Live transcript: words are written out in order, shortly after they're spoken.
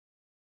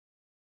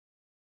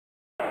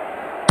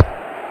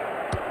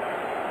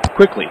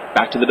quickly,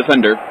 back to the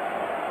defender.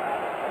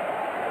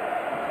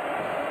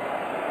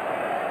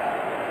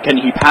 Can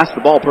he pass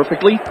the ball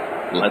perfectly?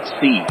 Let's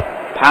see.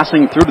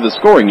 Passing through to the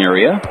scoring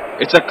area.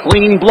 It's a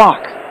clean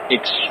block.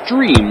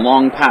 Extreme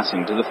long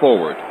passing to the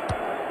forward.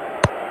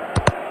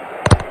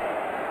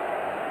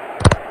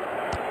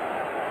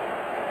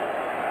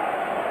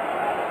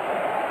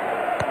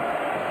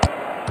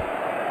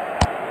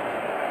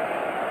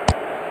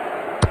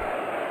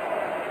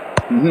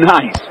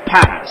 Nice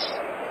pass.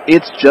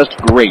 It's just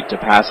great to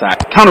pass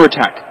at.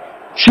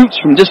 Counterattack. Shoots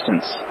from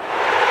distance.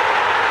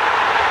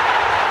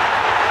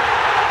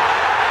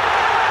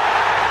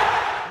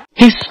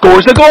 He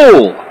scores a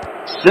goal!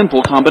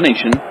 Simple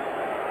combination.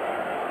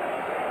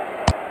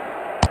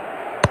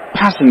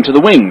 Passing to the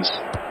wings.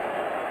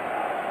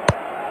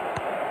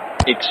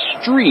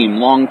 Extreme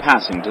long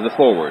passing to the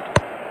forward.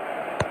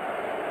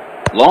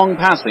 Long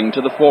passing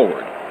to the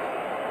forward.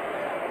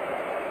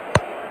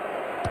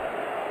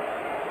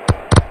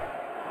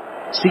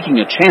 Seeking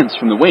a chance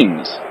from the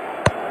wings.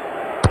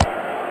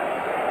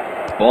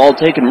 Ball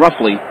taken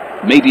roughly,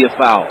 maybe a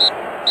foul.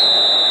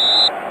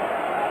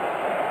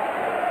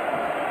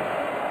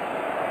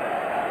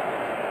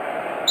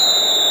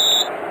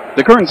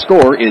 The current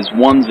score is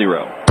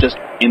 1-0. Just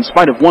in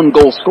spite of one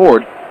goal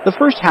scored, the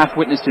first half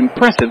witnessed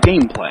impressive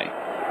gameplay.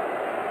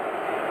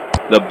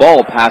 The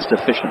ball passed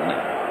efficiently.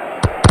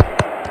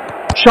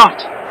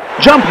 Shot!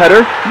 Jump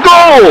header!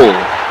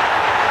 Goal!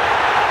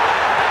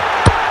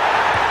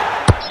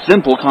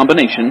 Simple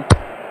combination.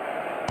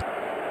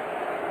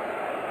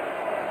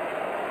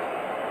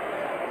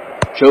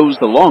 Chose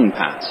the long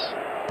pass.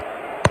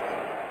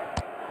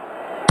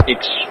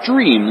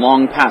 Extreme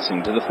long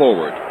passing to the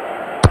forward.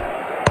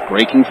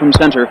 Breaking from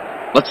center.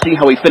 Let's see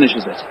how he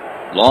finishes it.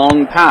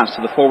 Long pass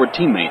to the forward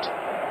teammate.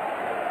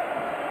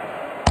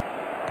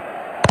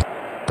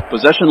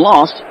 Possession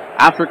lost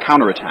after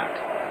counterattack.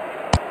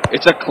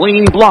 It's a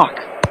clean block.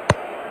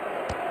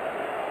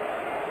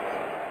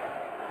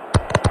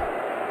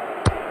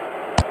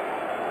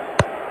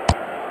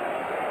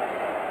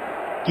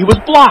 He was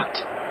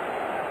blocked.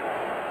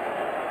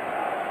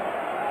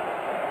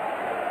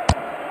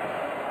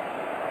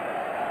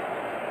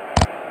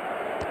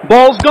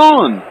 Ball's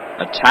gone.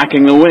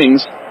 Attacking the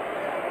wings.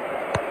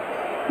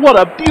 What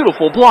a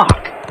beautiful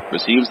block.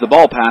 Receives the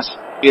ball pass.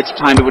 It's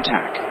time to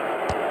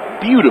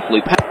attack.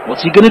 Beautifully passed.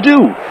 What's he gonna do?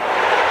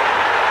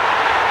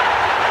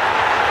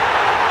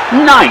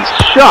 Nice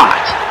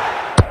shot.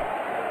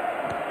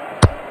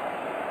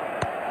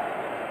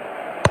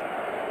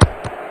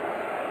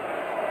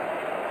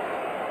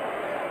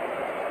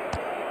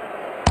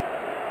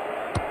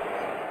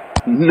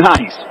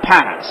 Nice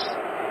pass.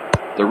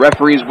 The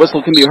referee's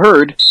whistle can be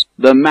heard.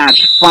 The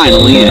match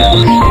finally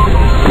ends.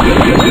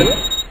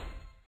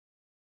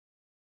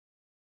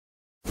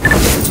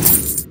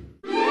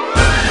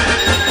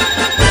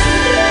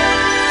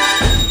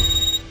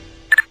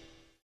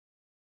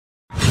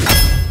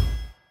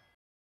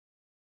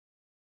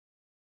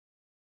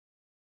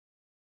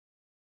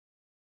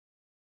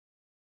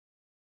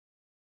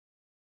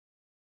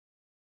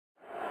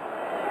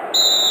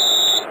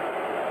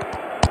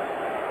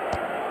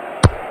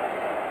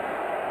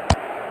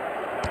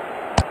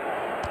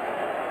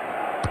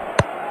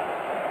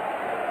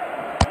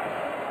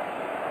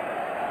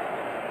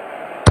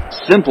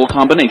 Simple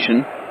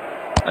combination.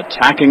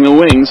 Attacking the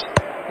wings.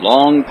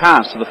 Long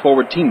pass to the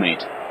forward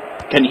teammate.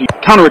 Can he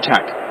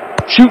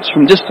counterattack? Shoots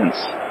from distance.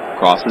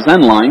 Crosses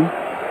end line.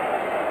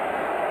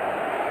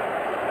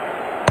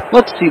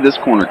 Let's see this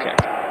corner kick.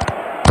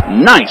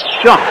 Nice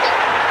shot.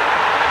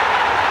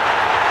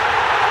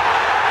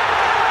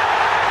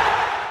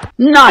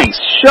 Nice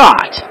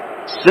shot.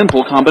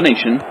 Simple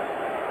combination.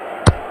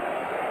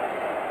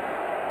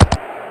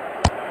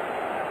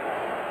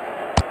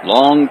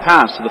 Long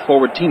pass to the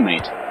forward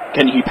teammate.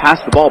 Can he pass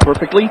the ball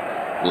perfectly?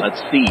 Let's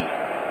see.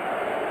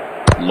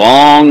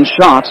 Long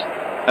shot.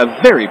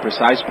 A very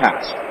precise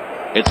pass.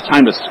 It's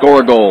time to score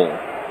a goal.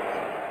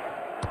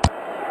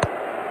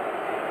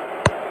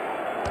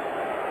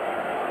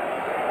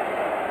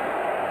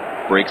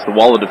 Breaks the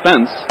wall of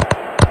defense.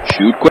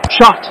 Shoot quick.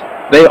 Shot.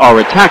 They are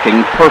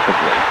attacking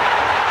perfectly.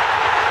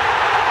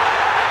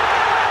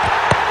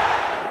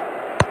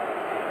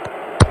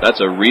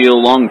 That's a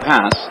real long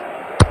pass.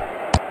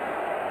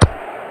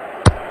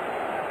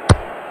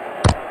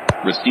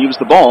 Receives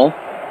the ball.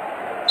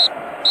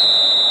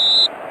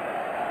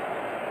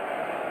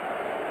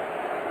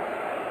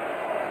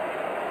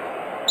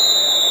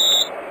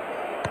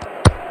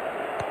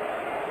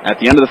 At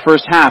the end of the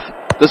first half,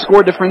 the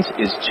score difference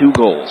is 2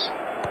 goals.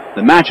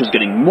 The match is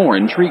getting more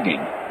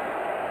intriguing.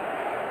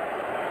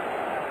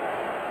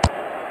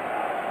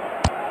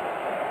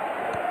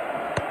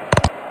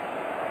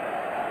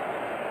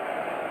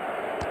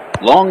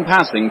 Long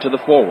passing to the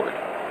forward.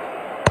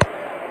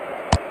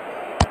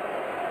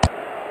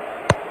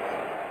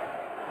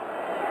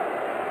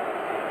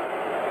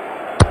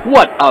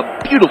 What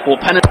a beautiful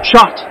penalty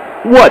shot!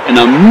 What an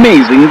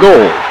amazing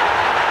goal!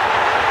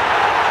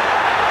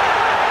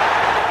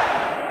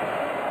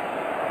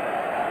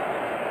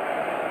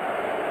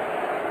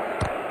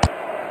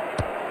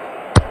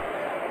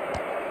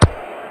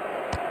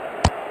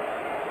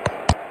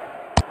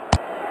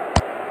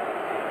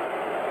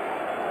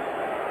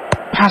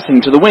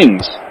 passing to the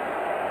wings.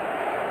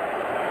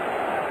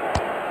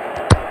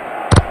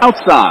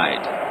 Outside.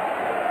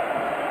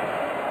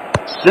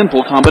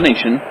 Simple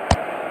combination.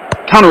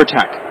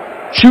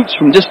 Counterattack. Shoots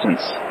from distance.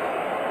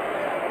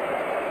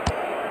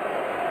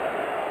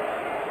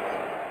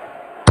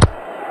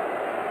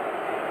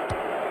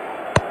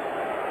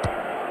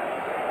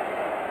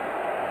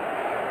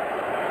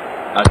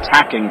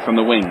 Attacking from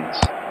the wings.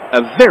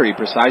 A very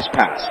precise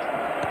pass.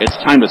 It's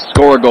time to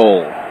score a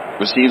goal.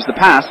 Receives the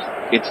pass.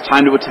 It's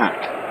time to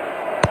attack.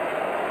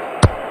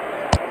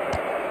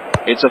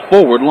 It's a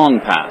forward long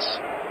pass.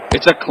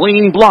 It's a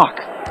clean block.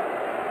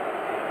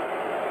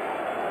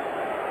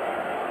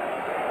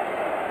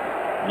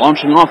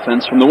 Launching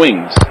offense from the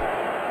wings.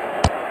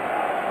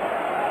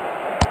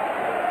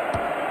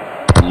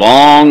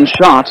 Long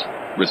shot.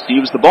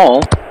 Receives the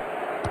ball.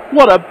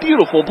 What a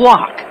beautiful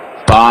block.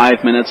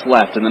 5 minutes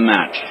left in the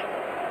match.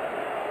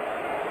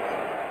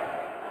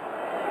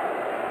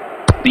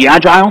 Be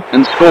agile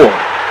and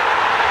score.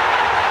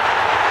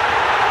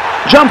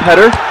 Jump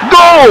header.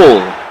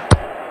 Goal!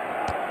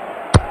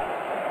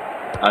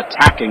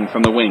 Attacking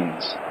from the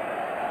wings.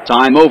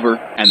 Time over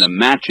and the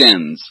match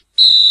ends.